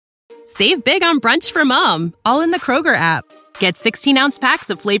Save big on brunch for mom, all in the Kroger app. Get 16-ounce packs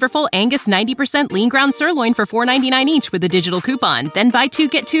of flavorful Angus 90% lean ground sirloin for $4.99 each with a digital coupon. Then buy 2,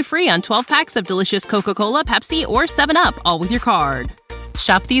 get 2 free on 12 packs of delicious Coca-Cola, Pepsi, or 7-Up, all with your card.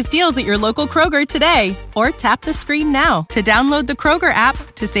 Shop these deals at your local Kroger today, or tap the screen now to download the Kroger app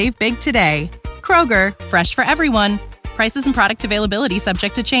to save big today. Kroger, fresh for everyone. Prices and product availability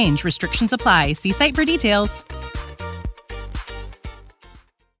subject to change. Restrictions apply. See site for details.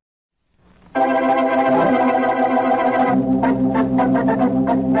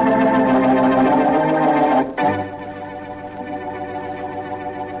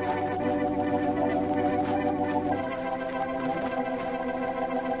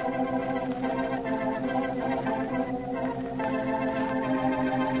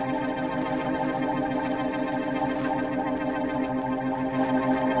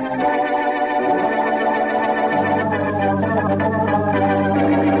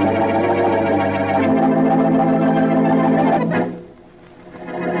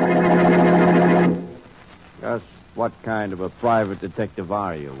 What kind of a private detective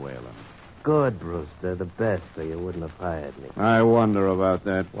are you, Whalen? Good, Brewster. The best, or you wouldn't have hired me. I wonder about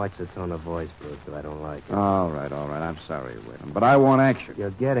that. Watch the tone of voice, Brewster. I don't like it. All right. I'm sorry, Whalen. But I want action.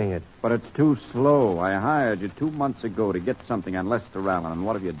 You're getting it. But it's too slow. I hired you 2 months ago to get something on Lester Allen, and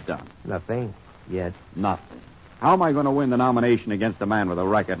what have you done? Nothing. Yet. Nothing. How am I going to win the nomination against a man with a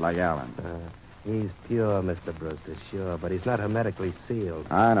record like Allen? He's pure, Mr. Brewster, sure, but he's not hermetically sealed.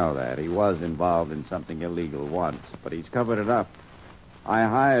 I know that. He was involved in something illegal once, but he's covered it up. I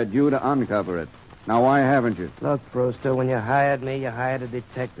hired you to uncover it. Now, why haven't you? Look, Brewster, when you hired me, you hired a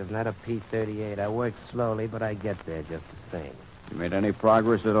detective, not a P-38. I worked slowly, but I get there just the same. You made any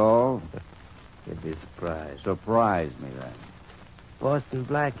progress at all? You'd be surprised. Surprise me, then. Boston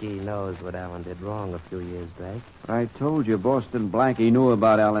Blackie knows what Allen did wrong a few years back. I told you Boston Blackie knew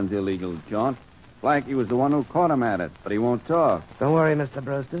about Allen's illegal jaunt. Blackie was the one who caught him at it, but he won't talk. Don't worry, Mr.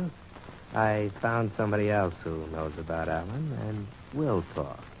 Brewster. I found somebody else who knows about Allen and will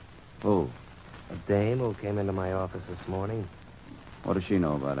talk. Who? A dame who came into my office this morning. What does she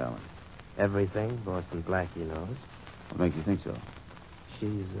know about Allen? Everything Boston Blackie knows. What makes you think so?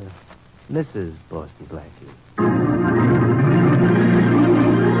 She's Mrs. Boston Blackie.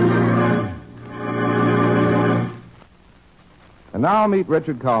 And now meet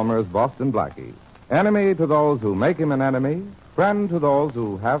Richard Calmer's Boston Blackie. Enemy to those who make him an enemy, friend to those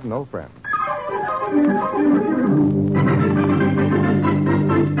who have no friend.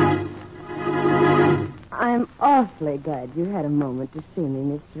 I'm awfully glad you had a moment to see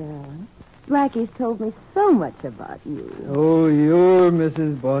me, Mr. Allen. Blackie's told me so much about you. Oh, you're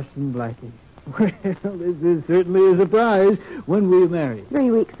Mrs. Boston Blackie. Well, this is certainly a surprise. When will you marry? 3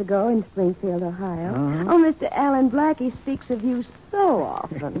 weeks ago in Springfield, Ohio. Uh-huh. Oh, Mr. Allen Blackie speaks of you so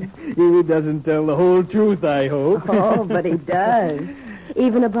often. He doesn't tell the whole truth, I hope. Oh, but he does.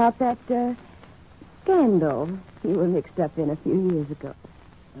 Even about that scandal you were mixed up in a few years ago.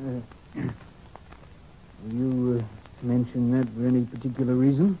 You mention that for any particular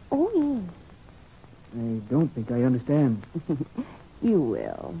reason? Oh, yes. I don't think I understand. You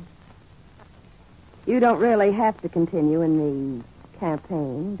will. You don't really have to continue in the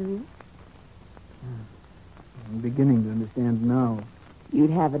campaign, do you? I'm beginning to understand now. You'd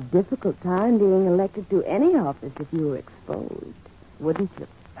have a difficult time being elected to any office if you were exposed, wouldn't you?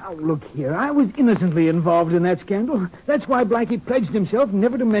 Now, look here. I was innocently involved in that scandal. That's why Blackie pledged himself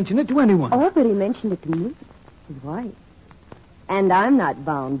never to mention it to anyone. Oh, but he mentioned it to me, his wife. And I'm not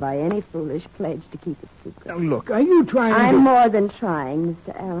bound by any foolish pledge to keep it secret. Now, look, are you trying I'm to... more than trying,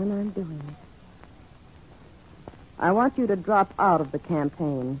 Mr. Allen. I'm doing it. I want you to drop out of the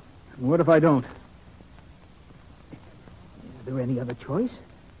campaign. What if I don't? Is there any other choice?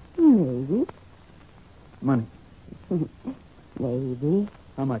 Maybe. Money. Maybe.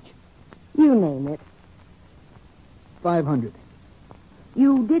 How much? You name it. 500.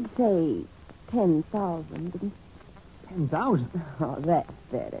 You did say 10,000, didn't you? 10,000? Oh, that's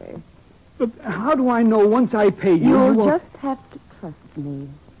better. But how do I know once I pay you... You'll won't- just have to trust me.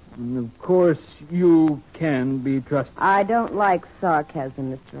 And of course, you can be trusted. I don't like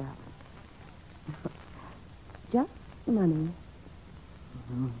sarcasm, Mr. Allen. Just money.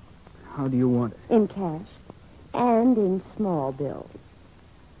 How do you want it? In cash. And in small bills.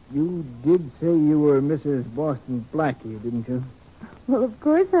 You did say you were Mrs. Boston Blackie, didn't you? Well, of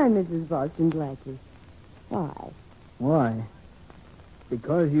course I'm Mrs. Boston Blackie. Why? Why?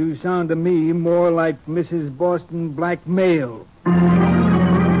 Because you sound to me more like Mrs. Boston Blackmail.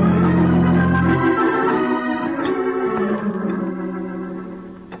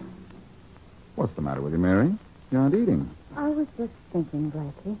 What's the matter with you, Mary? You aren't eating. I was just thinking thinking,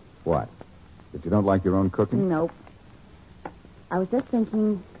 Blackie. What? That you don't like your own cooking? Nope. I was just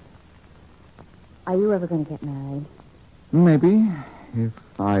thinking, are you ever going to get married? Maybe, if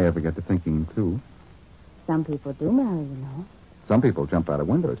I ever get to thinking, too. Some people do marry, you know. Some people jump out of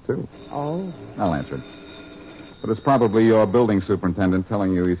windows, too. Oh. I'll answer it. But it's probably your building superintendent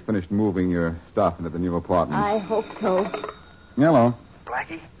telling you he's finished moving your stuff into the new apartment. I hope so. Hello.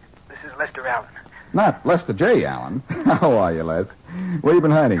 Blackie, this is Lester Allen. Not Lester J. Allen. How are you, Les? Where you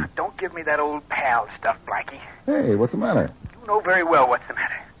been hiding? Don't give me that old pal stuff, Blackie. Hey, what's the matter? You know very well what's the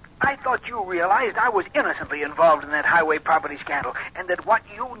matter. I thought you realized I was innocently involved in that highway property scandal, and that what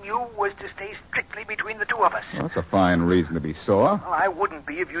you knew was to stay strictly between the two of us. Well, that's a fine reason to be sore. Well, I wouldn't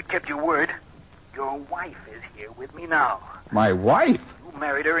be if you'd kept your word. Your wife is here with me now. My wife? You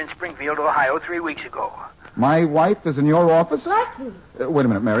married her in Springfield, Ohio, 3 weeks ago. My wife is in your office? Blackie. Wait a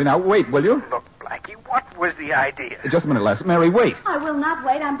minute, Mary. Now, wait, will you? Look, Blackie, what was the idea? Just a minute, Les. Mary, wait. I will not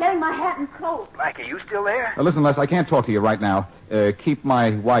wait. I'm getting my hat and coat. Blackie, you still there? Listen, Les, I can't talk to you right now. Keep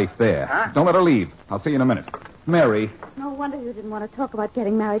my wife there. Huh? Don't let her leave. I'll see you in a minute. Mary. No wonder you didn't want to talk about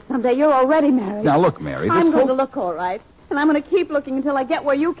getting married someday. You're already married. Now, look, Mary. This I'm going to whole... look all right. And I'm going to keep looking until I get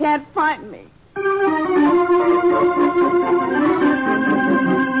where you can't find me.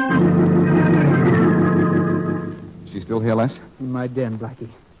 She's still here, Les? In my den, Blackie.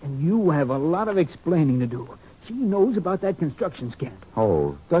 And you have a lot of explaining to do. She knows about that construction scandal.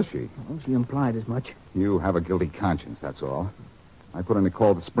 Oh, does she? Well, she implied as much. You have a guilty conscience, that's all. I put in a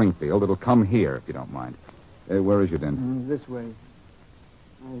call to Springfield. It'll come here, if you don't mind. Where is your den? This way.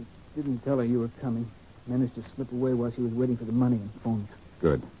 I didn't tell her you were coming. Managed to slip away while she was waiting for the money and phone you.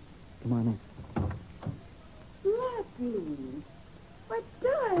 Good. Come on in. Blackie. But,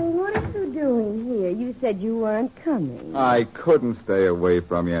 darling, what are you doing here? You said you weren't coming. I couldn't stay away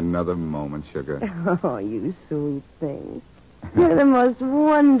from you another moment, sugar. Oh, you sweet thing. You're the most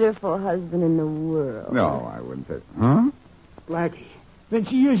wonderful husband in the world. No, I wouldn't say... Huh? Blackie. Then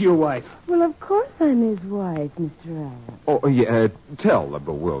she is your wife. Well, of course I'm his wife, Mr. Allen. Oh, yeah, tell the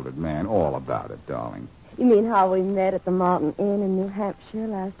bewildered man all about it, darling. You mean how we met at the Mountain Inn in New Hampshire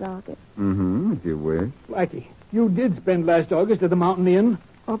last August? Mm-hmm, if you wish. Blackie, you did spend last August at the Mountain Inn.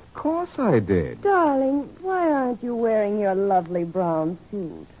 Of course I did. Darling, why aren't you wearing your lovely brown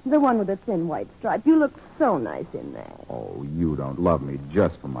suit? The one with the thin white stripe. You look so nice in that. Oh, you don't love me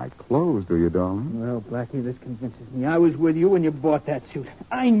just for my clothes, do you, darling? Well, Blackie, this convinces me. I was with you when you bought that suit.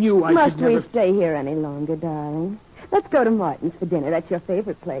 I knew I Must should never... we stay here any longer, darling? Let's go to Martin's for dinner. That's your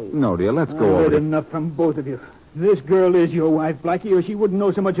favorite place. No, dear, let's go I've over heard to... enough from both of you. This girl is your wife, Blackie, or she wouldn't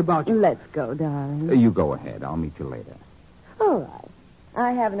know so much about you. Let's go, darling. You go ahead. I'll meet you later. All right.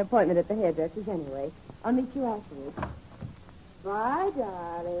 I have an appointment at the hairdresser's anyway. I'll meet you afterwards. Bye,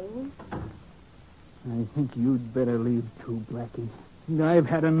 darling. I think you'd better leave, too, Blackie. I've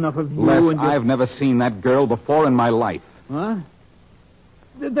had enough of you Les, and your... I've never seen that girl before in my life. Huh?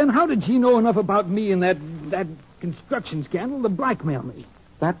 Then how did she know enough about me and that construction scandal to blackmail me?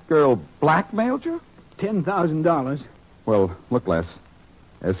 That girl blackmailed you? $10,000. Well, look, Les.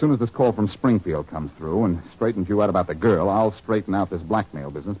 As soon as this call from Springfield comes through and straightens you out about the girl, I'll straighten out this blackmail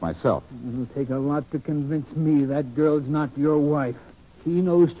business myself. It'll take a lot to convince me that girl's not your wife. She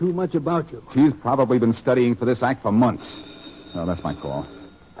knows too much about you. She's probably been studying for this act for months. Oh, that's my call.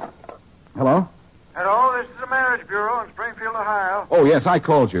 Hello? Hello, this is the Marriage Bureau in Springfield, Ohio. Oh, yes, I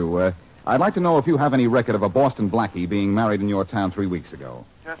called you. I'd like to know if you have any record of a Boston Blackie being married in your town 3 weeks ago.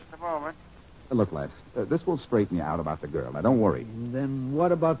 Just a moment. Look, Les, this will straighten you out about the girl. Now, don't worry. Then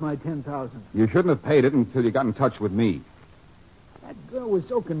what about my $10,000? You shouldn't have paid it until you got in touch with me. That girl was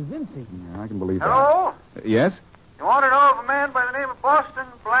so convincing. Yeah, I can believe Hello? that. Yes? You want to know if a man by the name of Boston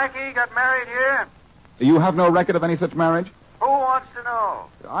Blackie got married here? You have no record of any such marriage? Who wants to know?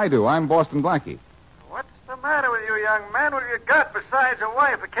 I do. I'm Boston Blackie. What's the matter with you, young man? What have you got besides a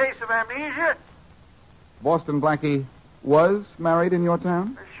wife? A case of amnesia? Boston Blackie was married in your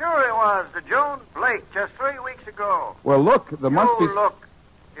town? Sure he was. To Joan Blake just 3 weeks ago. Well, look, there must be... Look.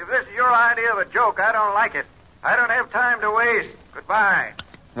 If this is your idea of a joke, I don't like it. I don't have time to waste. Goodbye.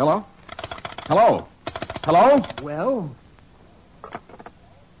 Hello? Hello? Hello? Well?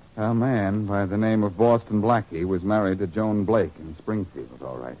 A man by the name of Boston Blackie was married to Joan Blake in Springfield,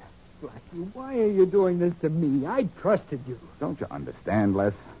 all right. Blackie, why are you doing this to me? I trusted you. Don't you understand,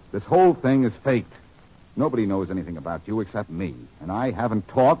 Les? This whole thing is faked. Nobody knows anything about you except me. And I haven't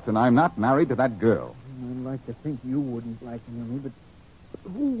talked, and I'm not married to that girl. I'd like to think you wouldn't blackmail me, but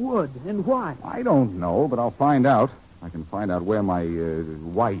who would and why? I don't know, but I'll find out. I can find out where my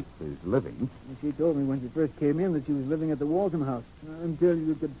wife is living. She told me when she first came in that she was living at the Waltham House until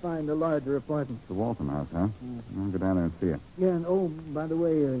you could find a larger apartment. The Waltham House, huh? I'll go down there and see her. Yeah, and by the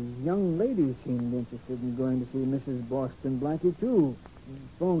way, a young lady seemed interested in going to see Mrs. Boston Blackie, too. She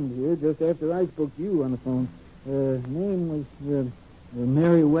phoned here just after I spoke to you on the phone. Her name was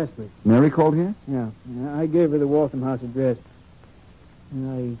Mary Wesley. Mary called here? Yeah. I gave her the Waltham House address. Did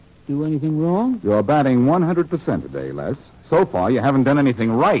I do anything wrong? You're batting 100% today, Les. So far, you haven't done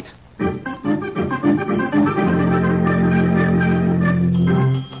anything right.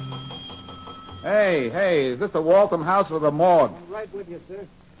 Hey, is this the Waltham House or the morgue? I'm right with you, sir.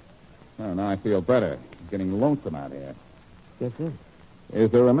 Oh, now I feel better. I'm getting lonesome out here. Yes, sir. Is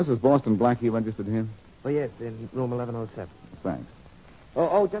there a Mrs. Boston Blackie registered here? Oh, yes, in room 1107. Thanks.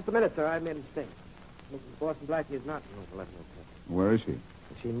 Oh, just a minute, sir. I made a mistake. Mrs. Boston Blackie is not in room 1107. Where is she?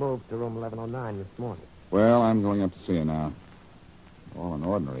 She moved to room 1109 this morning. Well, I'm going up to see her now. All an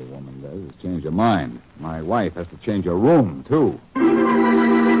ordinary woman does is change her mind. My wife has to change her room, too.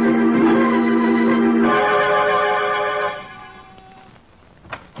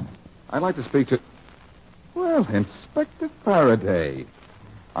 I'd like to speak to... Well, Inspector Faraday.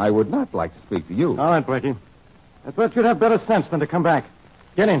 I would not like to speak to you. All right, Blackie. I thought you'd have better sense than to come back.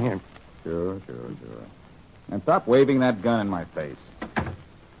 Get in here. Sure. And stop waving that gun in my face.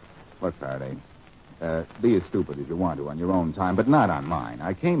 Look, Faraday, be as stupid as you want to on your own time, but not on mine.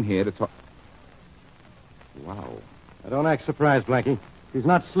 I came here to talk... Wow. Now, don't act surprised, Blackie. She's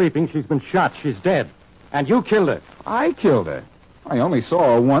not sleeping. She's been shot. She's dead. And you killed her. I killed her. I only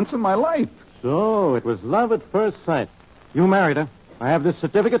saw her once in my life. So, it was love at first sight. You married her. I have this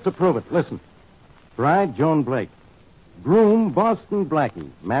certificate to prove it. Listen. Bride, Joan Blake. Groom, Boston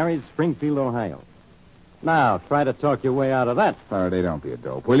Blackie. Married, Springfield, Ohio. Now, try to talk your way out of that. Faraday, don't be a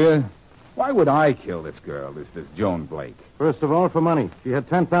dope, will you? Why would I kill this girl, this Joan Blake? First of all, for money. She had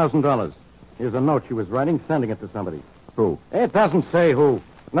 $10,000. Here's a note she was writing, sending it to somebody. Who? It doesn't say who.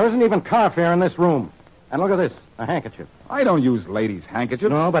 There isn't even car fare in this room. And look at this, a handkerchief. I don't use ladies' handkerchiefs.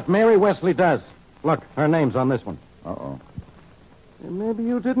 No, but Mary Wesley does. Look, her name's on this one. Uh-oh. Maybe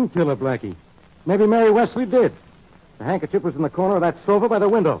you didn't kill her, Blackie. Maybe Mary Wesley did. The handkerchief was in the corner of that sofa by the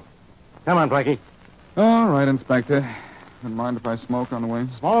window. Come on, Blackie. All right, Inspector. Don't mind if I smoke on the way?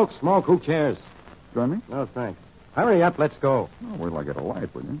 Smoke. Who cares? Join me? No, thanks. Hurry up, let's go. Oh, wait till I get a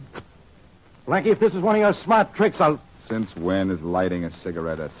light, will you? Blackie, if this is one of your smart tricks, I'll... Since when is lighting a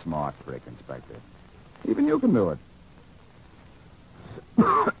cigarette a smart trick, Inspector? Even you can do it.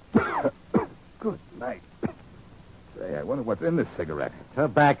 Good night. Say, I wonder what's in this cigarette.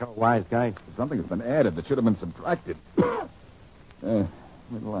 Tobacco, wise guy. Something has been added that should have been subtracted. Wait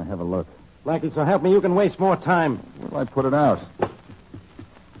till I have a look. Blackie, so help me, you can waste more time. Where'll I put it out?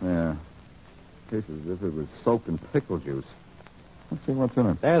 Yeah. Tastes as if it was soaked in pickle juice. Let's see what's in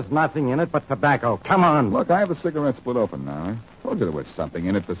it. There's nothing in it but tobacco. Come on. Look, I have the cigarette split open now. I told you there was something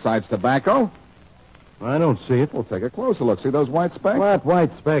in it besides tobacco. I don't see it. Well, take a closer look. See those white specks? What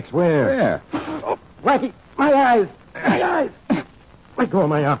white specks? Where? There. Oh, Blackie, my eyes. My eyes. Let go of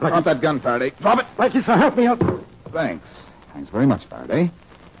my arm, Blackie. Drop that gun, Faraday. Drop it. Blackie, so help me out. Thanks. Thanks very much, Faraday.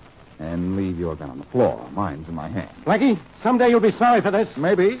 And leave your gun on the floor. Mine's in my hand. Blackie, someday you'll be sorry for this.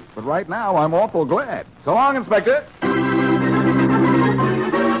 Maybe, but right now I'm awful glad. So long, Inspector.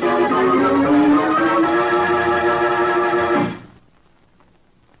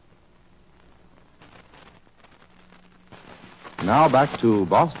 Now back to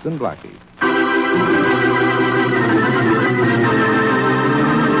Boston Blackie.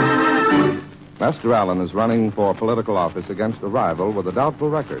 Lester Allen is running for political office against a rival with a doubtful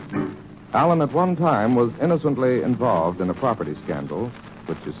record. Allen at one time was innocently involved in a property scandal,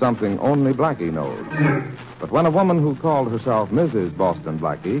 which is something only Blackie knows. But when a woman who called herself Mrs. Boston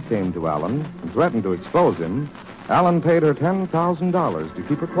Blackie came to Allen and threatened to expose him, Allen paid her $10,000 to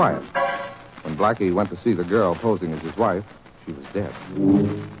keep her quiet. When Blackie went to see the girl posing as his wife, she was dead.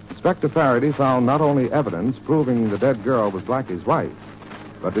 Inspector Faraday found not only evidence proving the dead girl was Blackie's wife,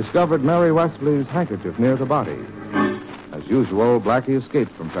 but discovered Mary Wesley's handkerchief near the body. As usual, Blackie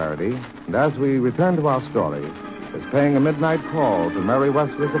escaped from Faraday, and as we return to our story, is paying a midnight call to Mary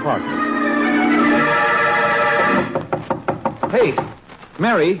Wesley's apartment. Hey,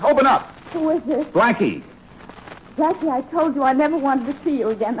 Mary, open up. Who is it? Blackie. Blackie, I told you I never wanted to see you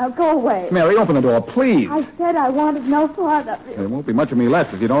again. Now go away. Mary, open the door, please. I said I wanted no part of you. There won't be much of me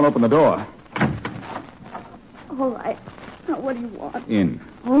left if you don't open the door. All right. Now, what do you want? In.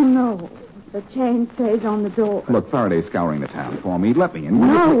 Oh, no. The chain stays on the door. Look, Faraday's scouring the town for me. Let me in. will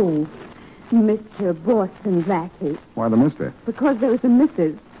you? No. Mr. Boston Blackie. Why the mister? Because there was a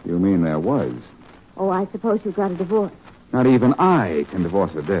Mrs. You mean there was? Oh, I suppose you got a divorce. Not even I can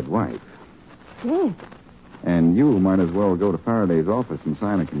divorce a dead wife. Yes. And you might as well go to Faraday's office and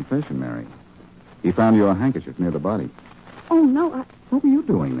sign a confession, Mary. He found your handkerchief near the body. Oh, no, What were you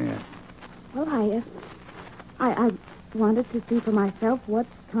doing there? Well, I wanted to see for myself what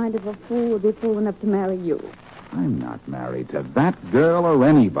kind of a fool would be fool enough to marry you. I'm not married to that girl or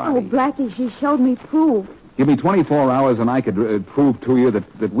anybody. Oh, Blackie, she showed me proof. Give me 24 hours and I could prove to you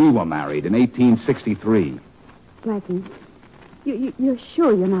that we were married in 1863. Blackie, you're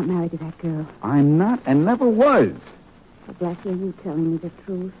sure you're not married to that girl? I'm not and never was. Oh, Blackie, are you telling me the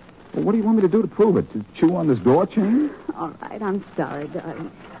truth? Well, what do you want me to do to prove it? To chew on this door chain? All right, I'm sorry,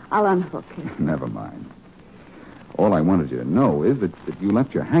 darling. I'll unhook it. Never mind. All I wanted you to know is that you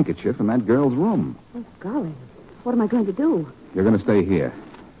left your handkerchief in that girl's room. Oh, golly. What am I going to do? You're going to stay here.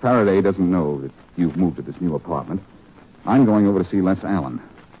 Faraday doesn't know that you've moved to this new apartment. I'm going over to see Les Allen.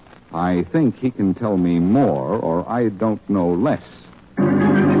 I think he can tell me more, or I don't know less.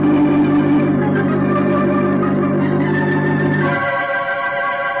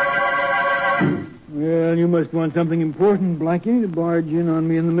 Well, you must want something important, Blackie, to barge in on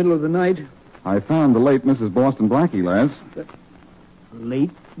me in the middle of the night. I found the late Mrs. Boston Blackie, Les.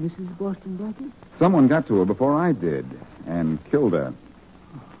 Late, Mrs. Boston Blackie? Someone got to her before I did and killed her.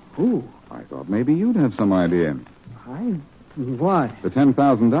 Who? I thought maybe you'd have some idea. Why? The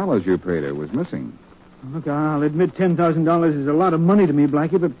 $10,000 you paid her was missing. Look, I'll admit $10,000 is a lot of money to me,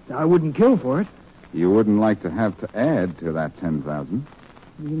 Blackie, but I wouldn't kill for it. You wouldn't like to have to add to that $10,000. What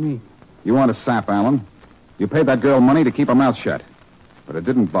do you mean? You want to sap, Allen. You paid that girl money to keep her mouth shut. But it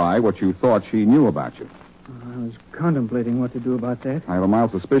didn't buy what you thought she knew about you. I was contemplating what to do about that. I have a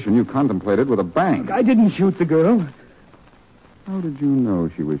mild suspicion you contemplated with a bang. I didn't shoot the girl. How did you know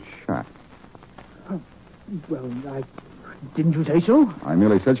she was shot? Well, didn't you say so? I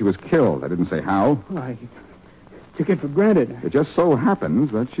merely said she was killed. I didn't say how. I took it for granted. It just so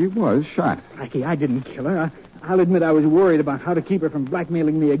happens that she was shot. Blackie, I didn't kill her. I'll admit I was worried about how to keep her from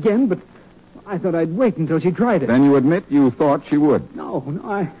blackmailing me again, but I thought I'd wait until she tried it. Then you admit you thought she would.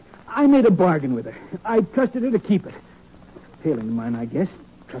 No, I made a bargain with her. I trusted her to keep it. Failing of mine, I guess.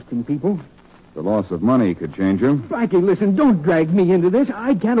 Trusting people. The loss of money could change you. Blackie, listen, don't drag me into this.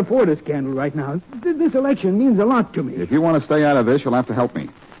 I can't afford a scandal right now. This election means a lot to me. If you want to stay out of this, you'll have to help me.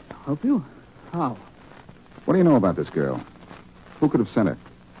 Help you? How? What do you know about this girl? Who could have sent her?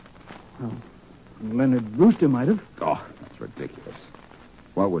 Well, Leonard Brewster might have. Oh, that's ridiculous.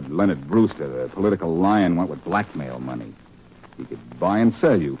 What would Leonard Brewster, the political lion, want with blackmail money? He could buy and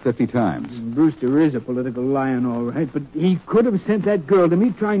sell you 50 times. Brewster is a political lion, all right, but he could have sent that girl to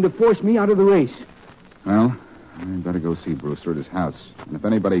me trying to force me out of the race. Well, I'd better go see Brewster at his house. And if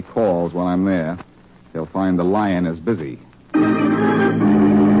anybody calls while I'm there, they'll find the lion is busy.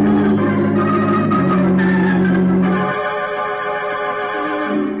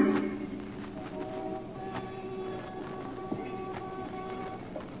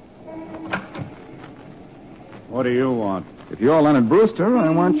 What do you want? If you're Leonard Brewster, I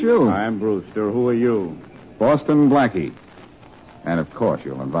want you. I'm Brewster. Who are you? Boston Blackie. And of course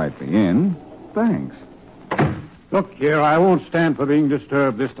you'll invite me in. Thanks. Look here, I won't stand for being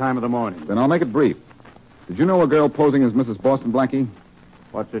disturbed this time of the morning. Then I'll make it brief. Did you know a girl posing as Mrs. Boston Blackie?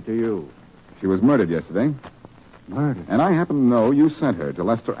 What's it to you? She was murdered yesterday. Murdered? And I happen to know you sent her to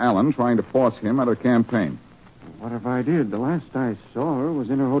Lester Allen trying to force him out of the campaign. What if I did? The last I saw her was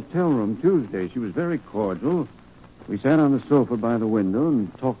in her hotel room Tuesday. She was very cordial. We sat on the sofa by the window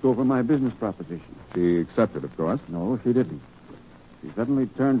and talked over my business proposition. She accepted, of course. No, she didn't. She suddenly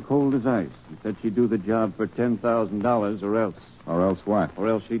turned cold as ice and said she'd do the job for $10,000 or else. Or else what? Or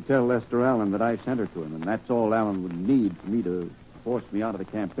else she'd tell Lester Allen that I sent her to him, and that's all Allen would need for me to force me out of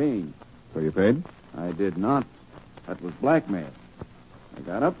the campaign. So you paid? I did not. That was blackmail. I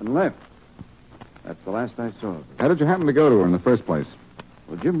got up and left. That's the last I saw of her. How did you happen to go to her in the first place?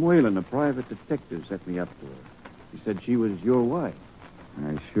 Well, Jim Whalen, a private detective, set me up to her. He said she was your wife.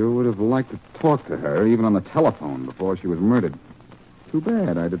 I sure would have liked to talk to her, even on the telephone, before she was murdered. Too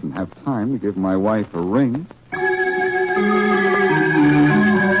bad I didn't have time to give my wife a ring.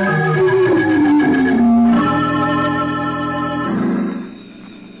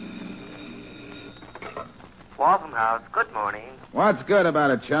 Waltham House, good morning. What's good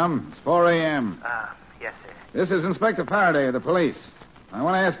about it, chum? It's 4 a.m. Yes, sir. This is Inspector Faraday of the police. I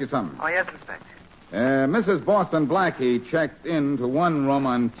want to ask you something. Oh, yes, Inspector. Mrs. Boston Blackie checked into one room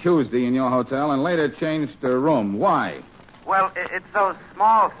on Tuesday in your hotel and later changed her room. Why? Well, it's so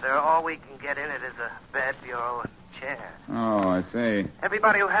small, sir. All we can get in it is a bed, bureau, and chair. Oh, I see.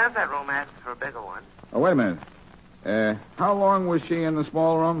 Everybody who has that room asks for a bigger one. Oh, wait a minute. How long was she in the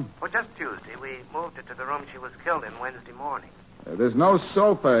small room? Well, just Tuesday. We moved her to the room she was killed in Wednesday morning. There's no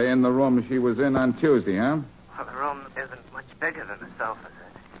sofa in the room she was in on Tuesday, huh? Well, the room isn't much bigger than the sofa,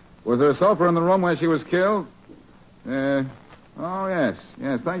 sir. Was there a sofa in the room where she was killed? Oh, yes.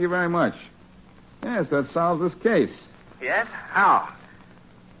 Yes, thank you very much. Yes, that solves this case. Yes? How?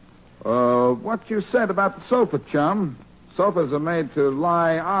 What you said about the sofa, chum. Sofas are made to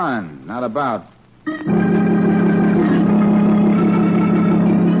lie on, not about.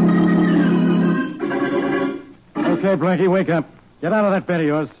 Okay, Blackie, wake up. Get out of that bed of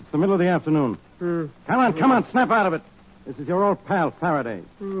yours. It's the middle of the afternoon. Come on, snap out of it. This is your old pal, Faraday.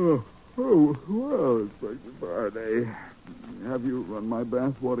 Well, Inspector Faraday. Have you run my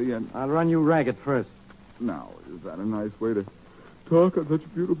bathwater yet? I'll run you ragged first. Now, is that a nice way to talk on such a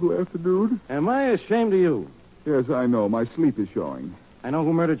beautiful afternoon? Am I ashamed of you? Yes, I know. My sleep is showing. I know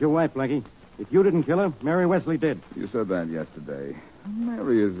who murdered your wife, Blackie. If you didn't kill her, Mary Wesley did. You said that yesterday.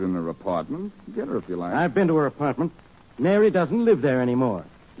 Mary is in her apartment. Get her if you like. I've been to her apartment. Mary doesn't live there anymore.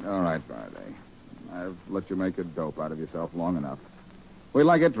 All right, Faraday. I've let you make a dope out of yourself long enough. Wait till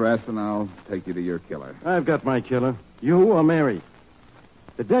I get dressed, and I'll take you to your killer. I've got my killer. You or Mary.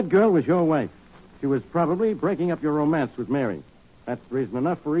 The dead girl was your wife. She was probably breaking up your romance with Mary. That's reason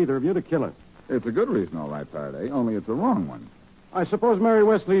enough for either of you to kill her. It's a good reason, all right, Faraday, only it's a wrong one. I suppose Mary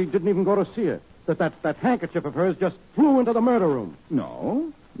Wesley didn't even go to see her. That handkerchief of hers just flew into the murder room.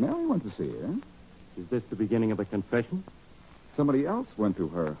 No. Mary went to see her. Is this the beginning of a confession? Somebody else went to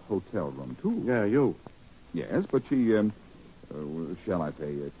her hotel room, too. Yeah, you. Yes, but she, shall I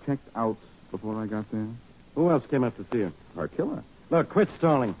say, checked out before I got there. Who else came up to see her? Her killer. Look, quit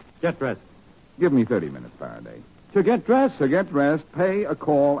stalling. Get dressed. Give me 30 minutes, Faraday. To get dressed? To get dressed, pay a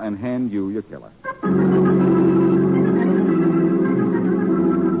call, and hand you your killer.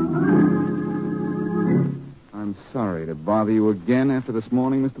 I'm sorry to bother you again after this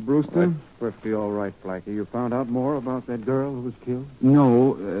morning, Mr. Brewster. That's perfectly all right, Blackie. You found out more about that girl who was killed?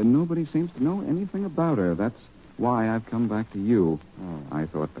 No, nobody seems to know anything about her. That's why I've come back to you. Oh. I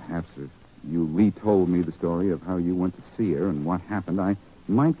thought perhaps if you retold me the story of how you went to see her and what happened, I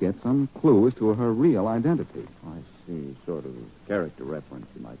might get some clue as to her real identity. I see. Sort of character reference,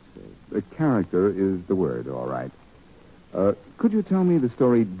 you might say. The character is the word, all right. Could you tell me the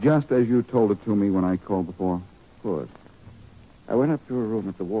story just as you told it to me when I called before? Of course. I went up to her room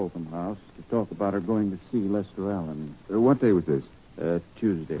at the Waltham house to talk about her going to see Lester Allen. What day was this?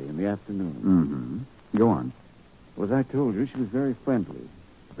 Tuesday in the afternoon. Mm-hmm. Go on. Well, as I told you, she was very friendly.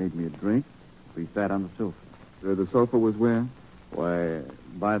 Made me a drink. We sat on the sofa. The sofa was where? Why,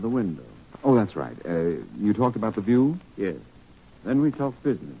 by the window. Oh, that's right. You talked about the view? Yes. Then we talked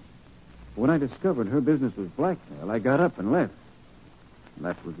business. When I discovered her business was blackmail, I got up and left. And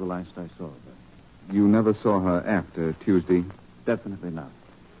that was the last I saw of her. You never saw her after Tuesday? Definitely not.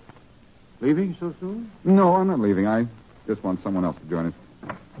 Leaving so soon? No, I'm not leaving. I just want someone else to join us.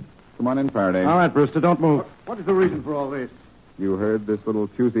 Come on in, Faraday. All right, Brewster, don't move. What is the reason for all this? You heard this little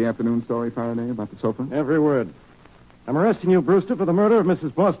Tuesday afternoon story, Faraday, about the sofa? Every word. I'm arresting you, Brewster, for the murder of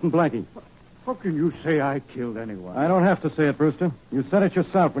Mrs. Boston Blackie. How can you say I killed anyone? I don't have to say it, Brewster. You said it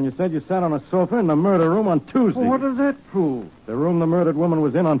yourself when you said you sat on a sofa in the murder room on Tuesday. Well, what does that prove? The room the murdered woman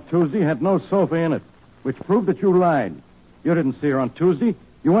was in on Tuesday had no sofa in it, which proved that you lied. You didn't see her on Tuesday.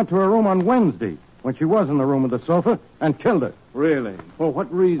 You went to her room on Wednesday, when she was in the room with the sofa, and killed her. Really? For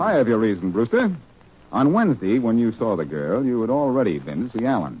what reason? I have your reason, Brewster. On Wednesday, when you saw the girl, you had already been to see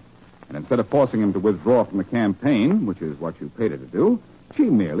Allen. And instead of forcing him to withdraw from the campaign, which is what you paid her to do, she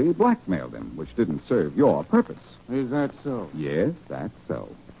merely blackmailed him, which didn't serve your purpose. Is that so? Yes, that's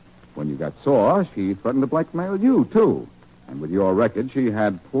so. When you got sore, she threatened to blackmail you, too. And with your record, she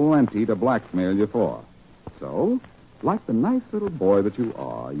had plenty to blackmail you for. So, like the nice little boy that you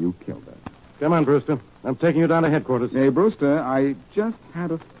are, you killed her. Come on, Brewster. I'm taking you down to headquarters. Hey, Brewster, I just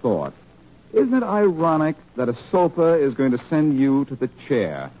had a thought. Isn't it ironic that a sofa is going to send you to the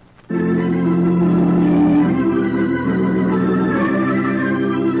chair?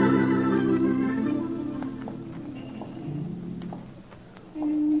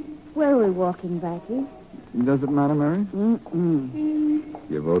 Where are we walking, Blackie? Does it matter, Mary? Mm-mm.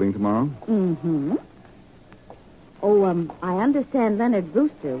 You're voting tomorrow? Mm-hmm. Oh, I understand Leonard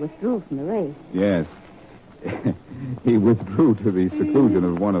Brewster withdrew from the race. Yes. He withdrew to the seclusion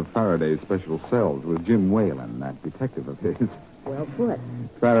of one of Faraday's special cells with Jim Whalen, that detective of his. Well put.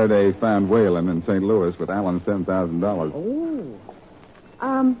 Faraday found Whalen in St. Louis with Allen's $10,000.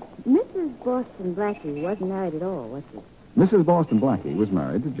 Oh. Mrs. Boston Blackie wasn't married at all, was she? Mrs. Boston Blackie was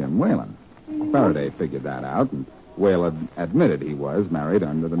married to Jim Whalen. Faraday figured that out and Whale admitted he was married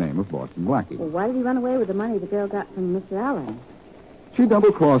under the name of Boston Blackie. Well, why did he run away with the money the girl got from Mr. Allen? She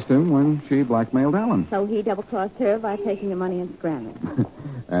double-crossed him when she blackmailed Allen. So he double-crossed her by taking the money and scrambling.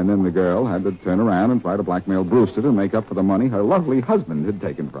 And then the girl had to turn around and try to blackmail Brewster to make up for the money her lovely husband had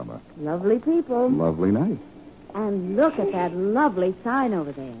taken from her. Lovely people. Lovely night. And look at that lovely sign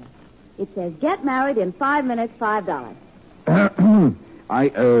over there. It says, get married in 5 minutes, $5.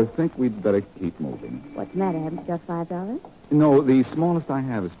 I think we'd better keep moving. What's the matter? Haven't you got $5? No, the smallest I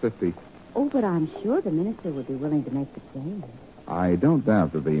have is 50. Oh, but I'm sure the minister would be willing to make the change. I don't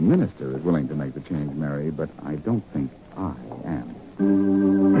doubt that the minister is willing to make the change, Mary, but I don't think I am.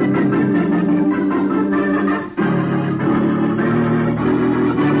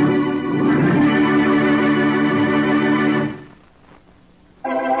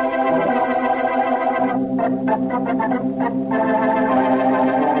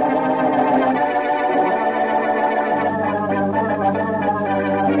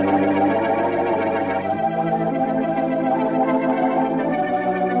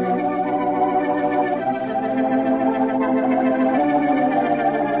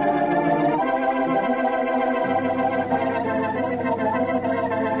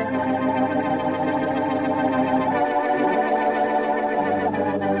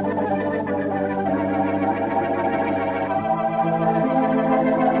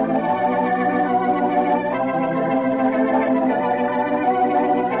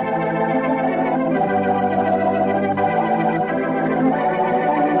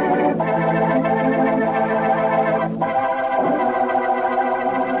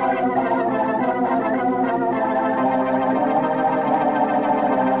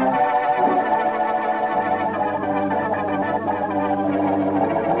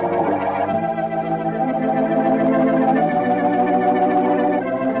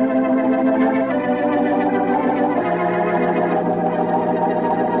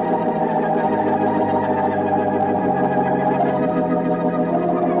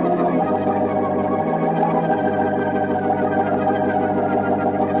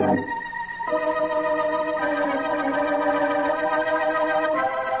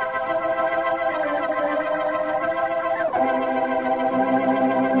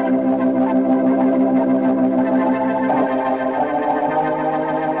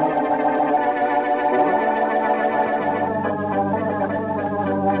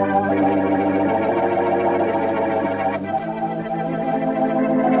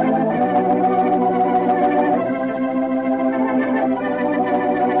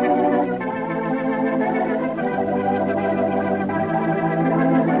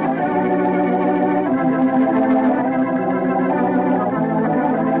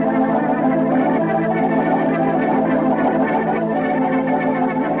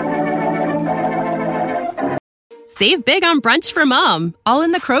 Save big on brunch for mom, all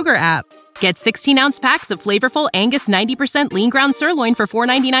in the Kroger app. Get 16-ounce packs of flavorful Angus 90% lean ground sirloin for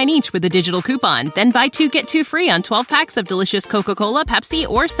 $4.99 each with a digital coupon. Then buy 2, get 2 free on 12 packs of delicious Coca-Cola, Pepsi,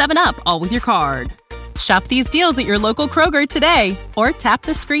 or 7-Up, all with your card. Shop these deals at your local Kroger today, or tap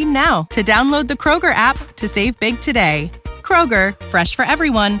the screen now to download the Kroger app to save big today. Kroger, fresh for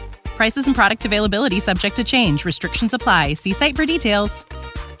everyone. Prices and product availability subject to change. Restrictions apply. See site for details.